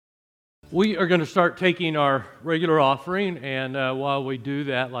We are going to start taking our regular offering, and while we do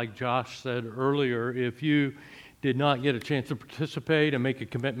that, like Josh said earlier, if you did not get a chance to participate and make a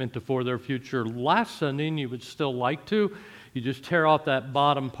commitment to For Their Future last Sunday and you would still like to, you just tear off that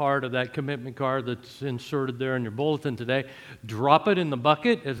bottom part of that commitment card that's inserted there in your bulletin today, drop it in the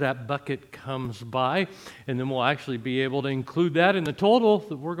bucket as that bucket comes by, and then we'll actually be able to include that in the total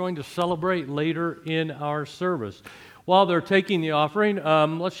that we're going to celebrate later in our service. While they're taking the offering,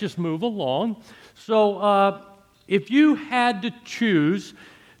 let's just move along. So if you had to choose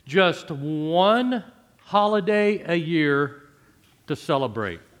just one holiday a year to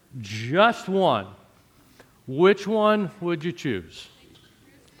celebrate, just one, which one would you choose?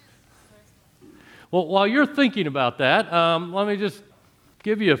 Well, while you're thinking about that, let me just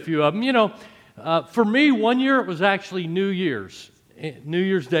give you a few of them. You know, for me, one year it was actually New Year's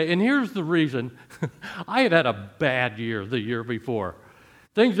Day. And here's the reason. I had a bad year the year before.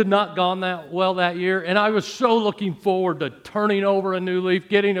 Things had not gone that well that year, and I was so looking forward to turning over a new leaf,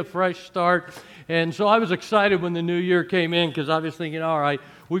 getting a fresh start. And so I was excited when the new year came in because I was thinking, all right,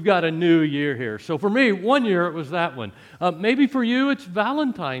 we've got a new year here. So for me, one year it was that one. Maybe for you it's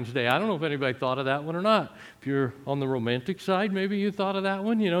Valentine's Day. I don't know if anybody thought of that one or not. If you're on the romantic side, maybe you thought of that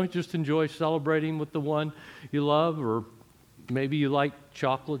one. You know, just enjoy celebrating with the one you love, or maybe you like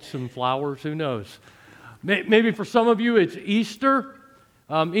chocolates and flowers, who knows. Maybe for some of you it's Easter.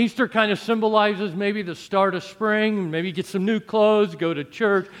 Easter kind of symbolizes maybe the start of spring. Maybe get some new clothes, go to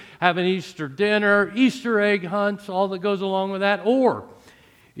church, have an Easter dinner, Easter egg hunts, all that goes along with that. Or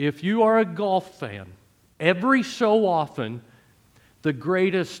if you are a golf fan, every so often the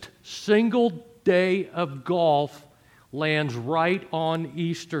greatest single day of golf lands right on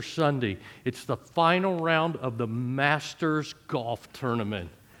Easter Sunday. It's the final round of the Masters Golf Tournament.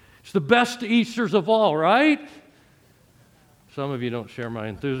 It's the best Easters of all, right? Some of you don't share my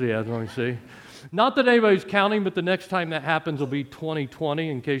enthusiasm, I see. Not that anybody's counting, but the next time that happens will be 2020,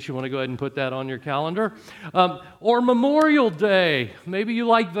 in case you want to go ahead and put that on your calendar. Or Memorial Day. Maybe you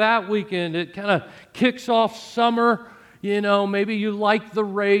like that weekend. It kind of kicks off summer. You know, maybe you like the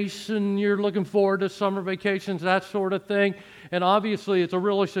race and you're looking forward to summer vacations, that sort of thing. And obviously, it's a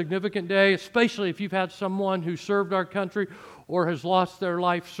really significant day, especially if you've had someone who served our country or has lost their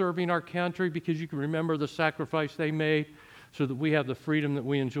life serving our country, because you can remember the sacrifice they made so that we have the freedom that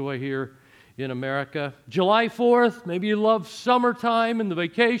we enjoy here in America. July 4th, maybe you love summertime and the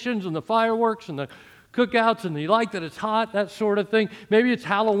vacations and the fireworks and the cookouts, and you like that it's hot, that sort of thing. Maybe it's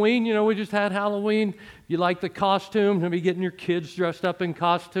Halloween. You know, we just had Halloween. You like the costumes, maybe getting your kids dressed up in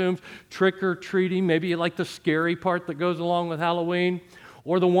costumes, trick-or-treating. Maybe you like the scary part that goes along with Halloween.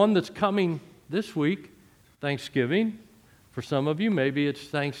 Or the one that's coming this week, Thanksgiving. For some of you, maybe it's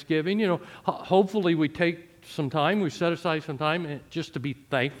Thanksgiving. You know, hopefully we take some time, we set aside some time just to be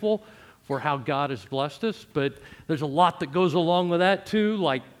thankful for how God has blessed us. But there's a lot that goes along with that too,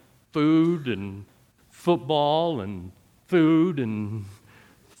 like food and football and food and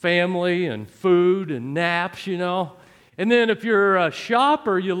family and food and naps, you know. And then if you're a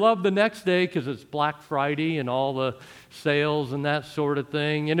shopper, you love the next day because it's Black Friday and all the sales and that sort of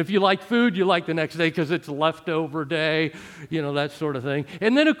thing. And if you like food, you like the next day because it's leftover day, you know, that sort of thing.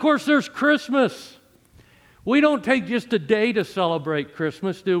 And then, of course, there's Christmas. We don't take just a day to celebrate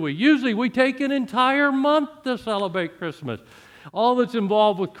Christmas, do we? Usually we take an entire month to celebrate Christmas. All that's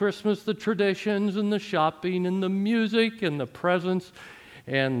involved with Christmas, the traditions and the shopping and the music and the presents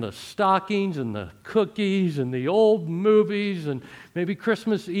and the stockings and the cookies and the old movies and maybe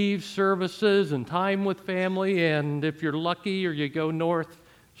Christmas Eve services and time with family, and if you're lucky or you go north,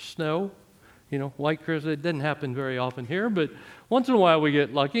 snow. You know, white Christmas, it doesn't happen very often here, but once in a while we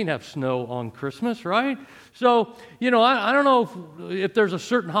get lucky and have snow on Christmas, right? So, you know, I don't know if there's a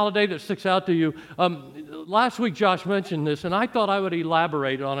certain holiday that sticks out to you. Last week Josh mentioned this, and I thought I would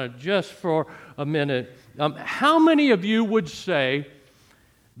elaborate on it just for a minute. How many of you would say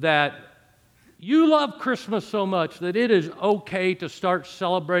that you love Christmas so much that it is okay to start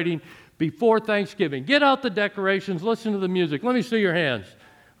celebrating before Thanksgiving? Get out the decorations, listen to the music. Let me see your hands.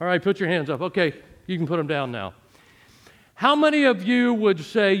 All right, put your hands up. Okay, you can put them down now. How many of you would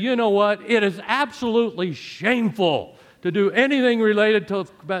say, you know what, it is absolutely shameful to do anything related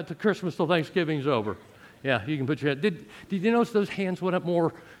to Christmas till Thanksgiving's over? Yeah, you can put your hand. Did you notice those hands went up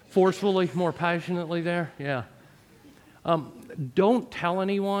more forcefully, more passionately there? Yeah. Don't tell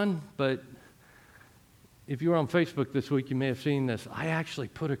anyone, but if you were on Facebook this week, you may have seen this. I actually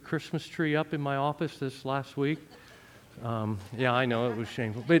put a Christmas tree up in my office this last week. Yeah, I know, it was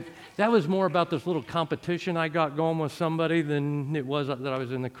shameful. But that was more about this little competition I got going with somebody than it was that I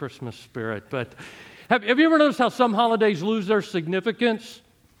was in the Christmas spirit. But have you ever noticed how some holidays lose their significance?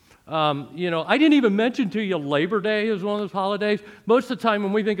 I didn't even mention to you Labor Day is one of those holidays. Most of the time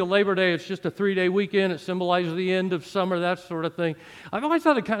when we think of Labor Day, it's just a 3-day weekend. It symbolizes the end of summer, that sort of thing. I've always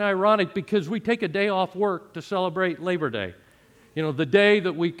thought it kind of ironic because we take a day off work to celebrate Labor Day. The day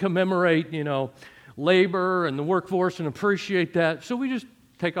that we commemorate, labor and the workforce and appreciate that. So we just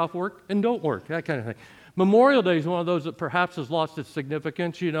take off work and don't work, that kind of thing. Memorial Day is one of those that perhaps has lost its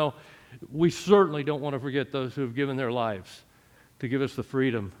significance. We certainly don't want to forget those who have given their lives to give us the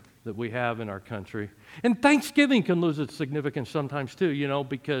freedom that we have in our country. And Thanksgiving can lose its significance sometimes too,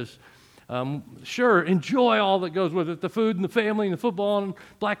 because sure, enjoy all that goes with it, the food and the family and the football and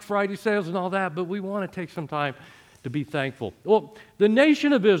Black Friday sales and all that, but we want to take some time to be thankful. Well, the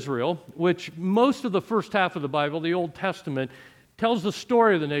nation of Israel, which most of the first half of the Bible, the Old Testament, tells the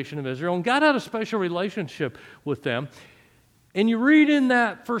story of the nation of Israel, and God had a special relationship with them. And you read in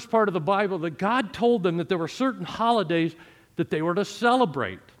that first part of the Bible that God told them that there were certain holidays that they were to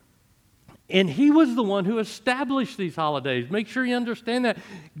celebrate. And He was the one who established these holidays. Make sure you understand that.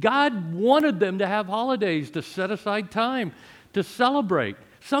 God wanted them to have holidays, to set aside time to celebrate.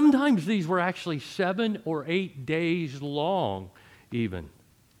 Sometimes these were actually 7 or 8 days long, even.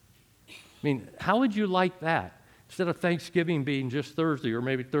 How would you like that? Instead of Thanksgiving being just Thursday or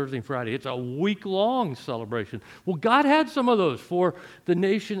maybe Thursday and Friday, it's a week-long celebration. Well, God had some of those for the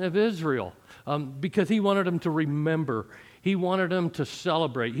nation of Israel because He wanted them to remember. He wanted them to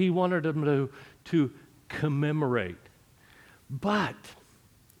celebrate. He wanted them to commemorate. But,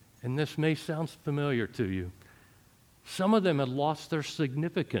 and this may sound familiar to you, some of them had lost their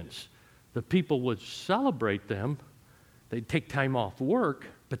significance. The people would celebrate them. They'd take time off work,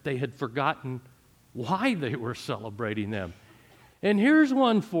 but they had forgotten why they were celebrating them. And here's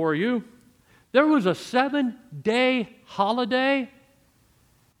one for you. There was a 7-day holiday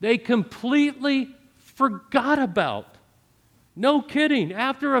they completely forgot about. No kidding.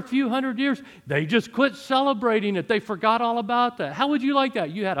 After a few hundred years, they just quit celebrating it. They forgot all about that. How would you like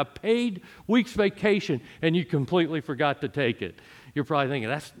that? You had a paid week's vacation and you completely forgot to take it. You're probably thinking,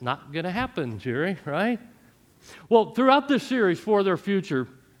 that's not going to happen, Jerry, right? Well, throughout this series, For Their Future,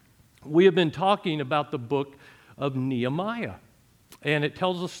 we have been talking about the book of Nehemiah. And it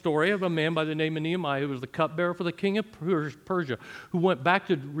tells the story of a man by the name of Nehemiah who was the cupbearer for the king of Persia, who went back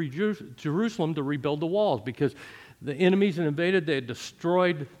to Jerusalem to rebuild the walls because the enemies had invaded. They had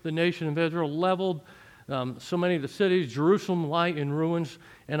destroyed the nation of Israel, leveled so many of the cities. Jerusalem lay in ruins.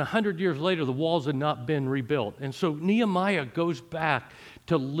 And 100 years later, the walls had not been rebuilt. And so Nehemiah goes back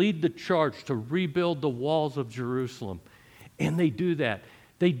to lead the charge to rebuild the walls of Jerusalem. And they do that.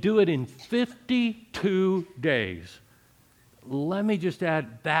 They do it in 52 days. Let me just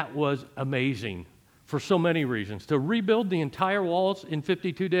add, that was amazing for so many reasons. To rebuild the entire walls in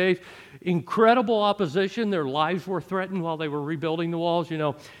 52 days, incredible opposition. Their lives were threatened while they were rebuilding the walls.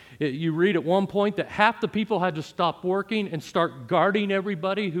 You read at one point that half the people had to stop working and start guarding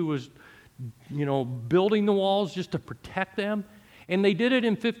everybody who was, building the walls just to protect them. And they did it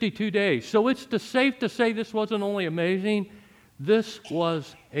in 52 days. So it's safe to say this wasn't only amazing, this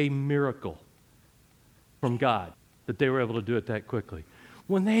was a miracle from God that they were able to do it that quickly.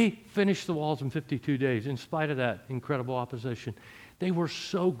 When they finished the walls in 52 days, in spite of that incredible opposition, they were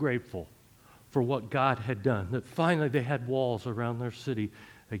so grateful for what God had done, that finally they had walls around their city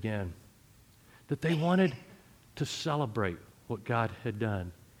again, that they wanted to celebrate what God had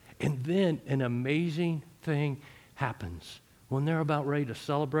done. And then an amazing thing happens. When they're about ready to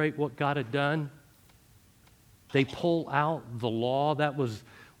celebrate what God had done, they pull out the law. That was,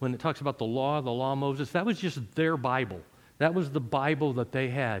 when it talks about the law of Moses, that was just their Bible. That was the Bible that they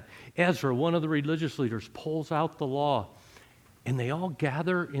had. Ezra, one of the religious leaders, pulls out the law, and they all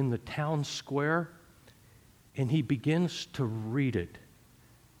gather in the town square, and he begins to read it.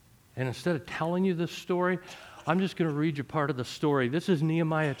 And instead of telling you this story, I'm just going to read you part of the story. This is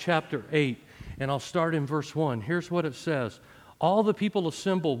Nehemiah chapter 8, and I'll start in verse 1. Here's what it says. All the people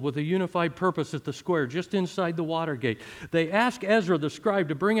assembled with a unified purpose at the square just inside the water gate. They asked Ezra the scribe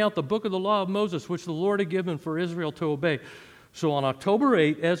to bring out the book of the law of Moses, which the Lord had given for Israel to obey. So on October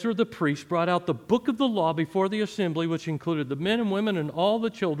 8, Ezra the priest brought out the book of the law before the assembly, which included the men and women and all the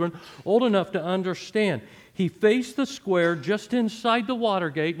children old enough to understand. He faced the square just inside the water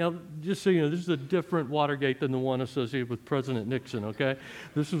gate. Now, just so you know, this is a different water gate than the one associated with President Nixon, okay?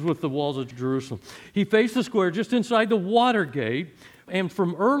 This is with the walls of Jerusalem. He faced the square just inside the water gate, and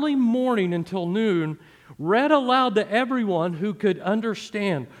from early morning until noon, read aloud to everyone who could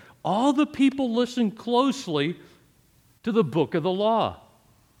understand. All the people listened closely to the book of the law.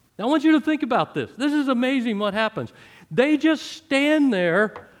 Now, I want you to think about this. This is amazing what happens. They just stand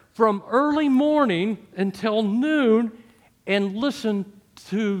there from early morning until noon and listen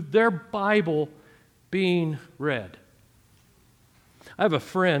to their Bible being read. I have a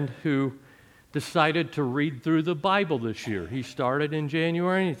friend who decided to read through the Bible this year. He started in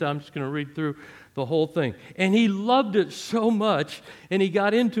January, and he thought, I'm just going to read through the whole thing. And he loved it so much, and he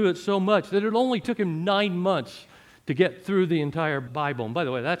got into it so much that it only took him 9 months to get through the entire Bible. And by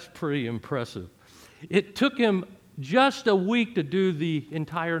the way, that's pretty impressive. It took him just a week to do the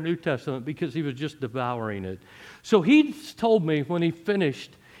entire New Testament because he was just devouring it. So he told me when he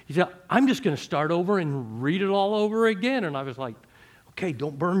finished, he said, I'm just going to start over and read it all over again. And I was like, okay,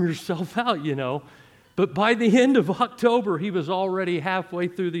 don't burn yourself out, you know. But by the end of October, he was already halfway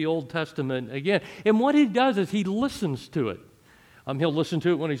through the Old Testament again. And what he does is he listens to it. He'll listen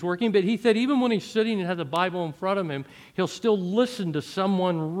to it when he's working, but he said even when he's sitting and has a Bible in front of him, he'll still listen to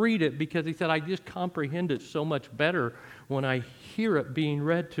someone read it because he said, I just comprehend it so much better when I hear it being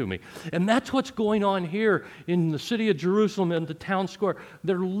read to me. And that's what's going on here in the city of Jerusalem in the town square.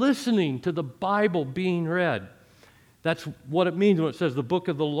 They're listening to the Bible being read. That's what it means when it says the book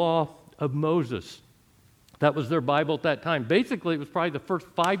of the law of Moses. That was their Bible at that time. Basically, it was probably the first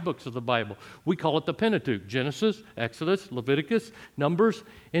 5 books of the Bible. We call it the Pentateuch: Genesis, Exodus, Leviticus, Numbers,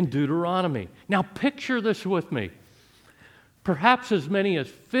 and Deuteronomy. Now picture this with me. Perhaps as many as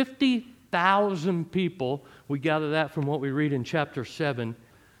 50,000 people, we gather that from what we read in chapter 7,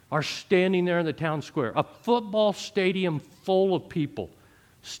 are standing there in the town square. A football stadium full of people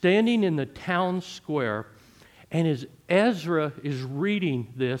standing in the town square. And as Ezra is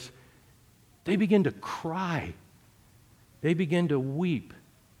reading this, they begin to cry. They begin to weep.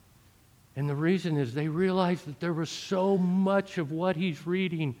 And the reason is they realized that there was so much of what he's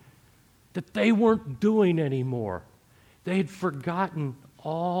reading that they weren't doing anymore. They had forgotten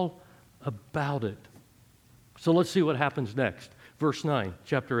all about it. So let's see what happens next. Verse 9,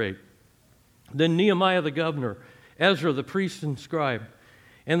 chapter 8. Then Nehemiah the governor, Ezra the priest and scribe,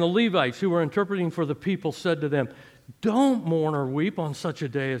 and the Levites who were interpreting for the people said to them, don't mourn or weep on such a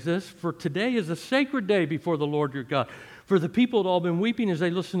day as this, for today is a sacred day before the Lord your God. For the people had all been weeping as they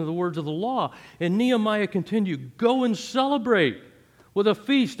listened to the words of the law. And Nehemiah continued, go and celebrate with a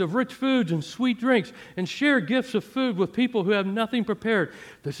feast of rich foods and sweet drinks, and share gifts of food with people who have nothing prepared.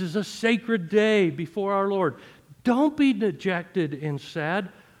 This is a sacred day before our Lord. Don't be dejected and sad,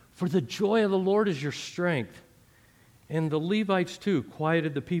 for the joy of the Lord is your strength. And the Levites too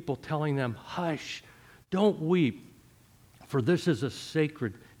quieted the people, telling them, hush, don't weep, for this is a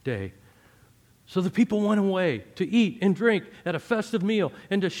sacred day. So the people went away to eat and drink at a festive meal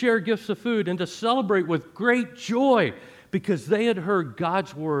and to share gifts of food and to celebrate with great joy because they had heard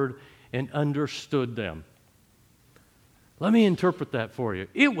God's word and understood them. Let me interpret that for you.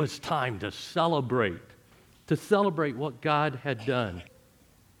 It was time to celebrate what God had done.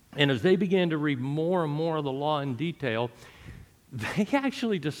 And as they began to read more and more of the law in detail, they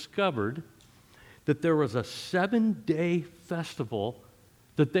actually discovered that there was a 7-day festival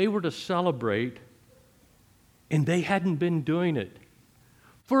that they were to celebrate, and they hadn't been doing it.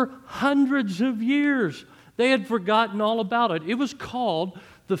 For hundreds of years, they had forgotten all about it. It was called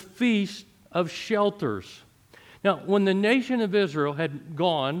the Feast of Shelters. Now, when the nation of Israel had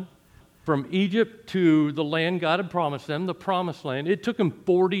gone from Egypt to the land God had promised them, the Promised Land, it took them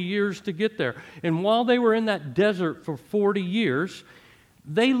 40 years to get there. And while they were in that desert for 40 years,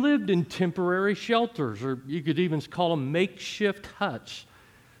 they lived in temporary shelters, or you could even call them makeshift huts.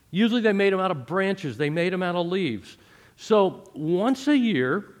 Usually they made them out of branches. They made them out of leaves. So once a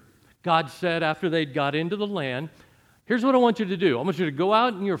year, God said after they'd got into the land, here's what I want you to do. I want you to go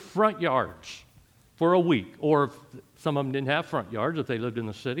out in your front yards for a week. Or if some of them didn't have front yards, if they lived in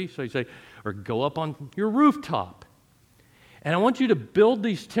the city, so you say, or go up on your rooftop. And I want you to build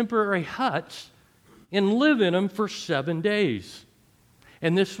these temporary huts and live in them for 7 days.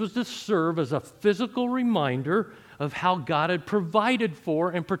 And this was to serve as a physical reminder of how God had provided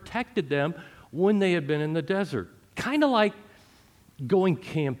for and protected them when they had been in the desert. Kind of like going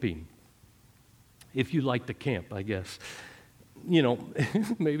camping, if you like to camp, I guess. You know,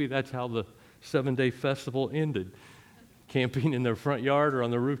 maybe that's how the 7-day festival ended. Camping in their front yard or on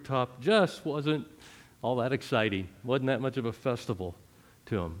the rooftop just wasn't all that exciting. Wasn't that much of a festival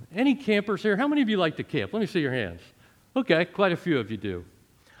to them. Any campers here? How many of you like to camp? Let me see your hands. Okay, quite a few of you do.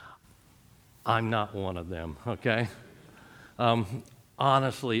 I'm not one of them, okay?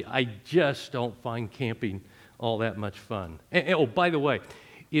 Honestly, I just don't find camping all that much fun. And, oh, by the way,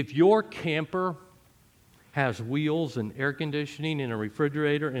 if your camper has wheels and air conditioning and a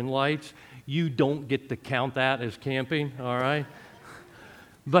refrigerator and lights, you don't get to count that as camping, all right?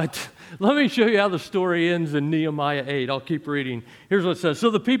 But let me show you how the story ends in Nehemiah 8. I'll keep reading. Here's what it says. So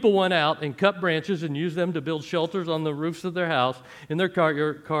the people went out and cut branches and used them to build shelters on the roofs of their house, in their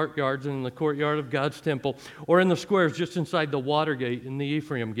courtyards, and in the courtyard of God's temple, or in the squares just inside the water gate in the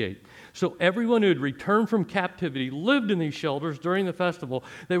Ephraim gate. So everyone who had returned from captivity lived in these shelters during the festival.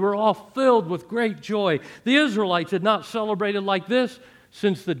 They were all filled with great joy. The Israelites had not celebrated like this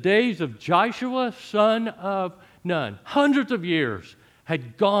since the days of Joshua, son of Nun. Hundreds of years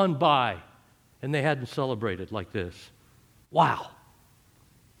had gone by, and they hadn't celebrated like this. Wow.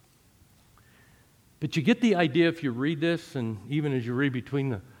 But you get the idea if you read this, and even as you read between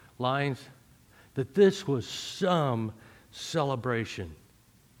the lines, that this was some celebration.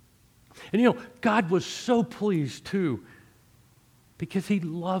 And God was so pleased too, because he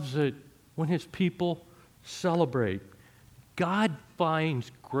loves it when his people celebrate. God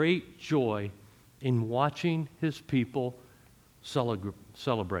finds great joy in watching his people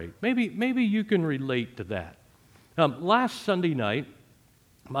celebrate. Maybe you can relate to that. Last Sunday night,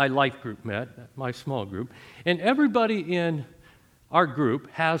 my life group met, my small group, and everybody in our group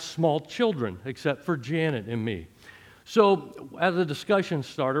has small children, except for Janet and me. So, as a discussion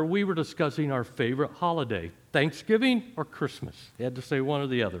starter, we were discussing our favorite holiday, Thanksgiving or Christmas. You had to say one or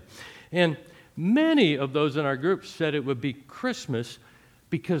the other. And many of those in our group said it would be Christmas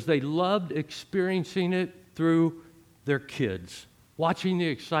because they loved experiencing it through their kids. Watching the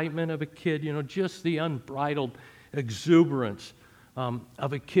excitement of a kid, just the unbridled exuberance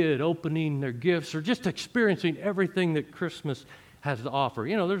of a kid opening their gifts or just experiencing everything that Christmas has to offer.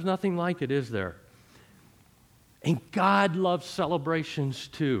 There's nothing like it, is there? And God loves celebrations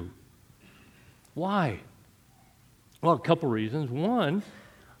too. Why? Well, a couple reasons. One,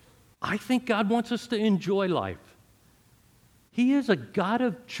 I think God wants us to enjoy life. He is a God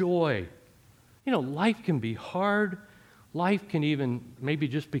of joy. Life can be hard. Life can even maybe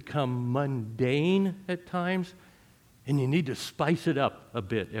just become mundane at times, and you need to spice it up a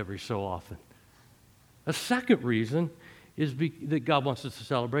bit every so often. A second reason is that God wants us to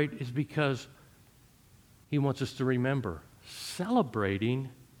celebrate is because he wants us to remember. Celebrating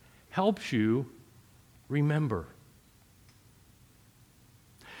helps you remember.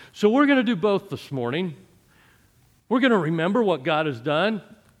 So we're going to do both this morning. We're going to remember what God has done,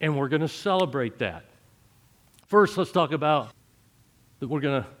 and we're going to celebrate that. First, let's talk about that we're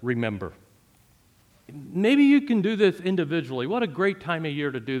going to remember. Maybe you can do this individually. What a great time of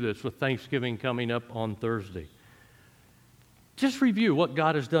year to do this with Thanksgiving coming up on Thursday. Just review what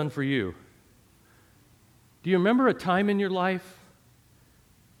God has done for you. Do you remember a time in your life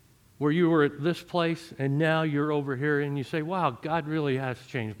where you were at this place and now you're over here and you say, wow, God really has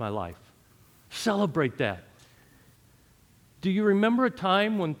changed my life? Celebrate that. Do you remember a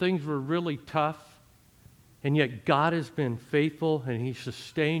time when things were really tough and yet God has been faithful and he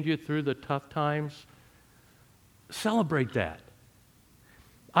sustained you through the tough times? Celebrate that.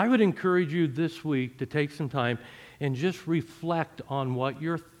 I would encourage you this week to take some time and just reflect on what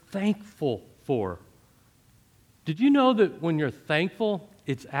you're thankful for. Did you know that when you're thankful,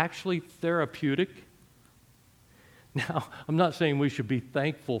 it's actually therapeutic? Now, I'm not saying we should be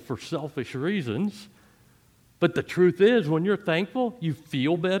thankful for selfish reasons, but the truth is, when you're thankful, you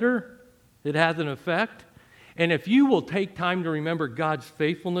feel better. It has an effect. And if you will take time to remember God's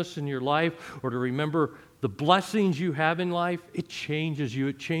faithfulness in your life or to remember the blessings you have in life, it changes you.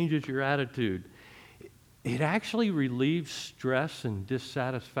 It changes your attitude. It actually relieves stress and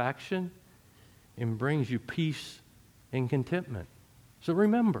dissatisfaction and brings you peace and contentment. So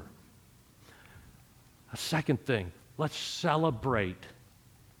remember. A second thing, let's celebrate.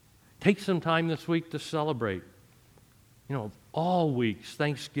 Take some time this week to celebrate. All weeks,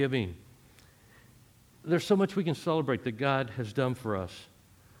 Thanksgiving. There's so much we can celebrate that God has done for us.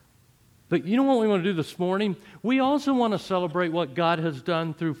 But you know what we want to do this morning? We also want to celebrate what God has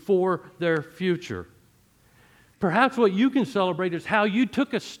done for their future. Perhaps what you can celebrate is how you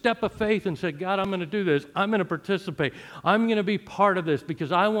took a step of faith and said, God, I'm going to do this. I'm going to participate. I'm going to be part of this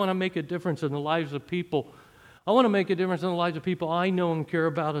because I want to make a difference in the lives of people. I want to make a difference in the lives of people I know and care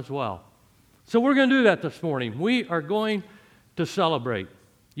about as well. So we're going to do that this morning. We are going to celebrate.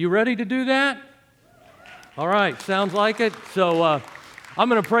 You ready to do that? All right, sounds like it. So I'm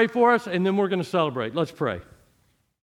going to pray for us, and then we're going to celebrate. Let's pray.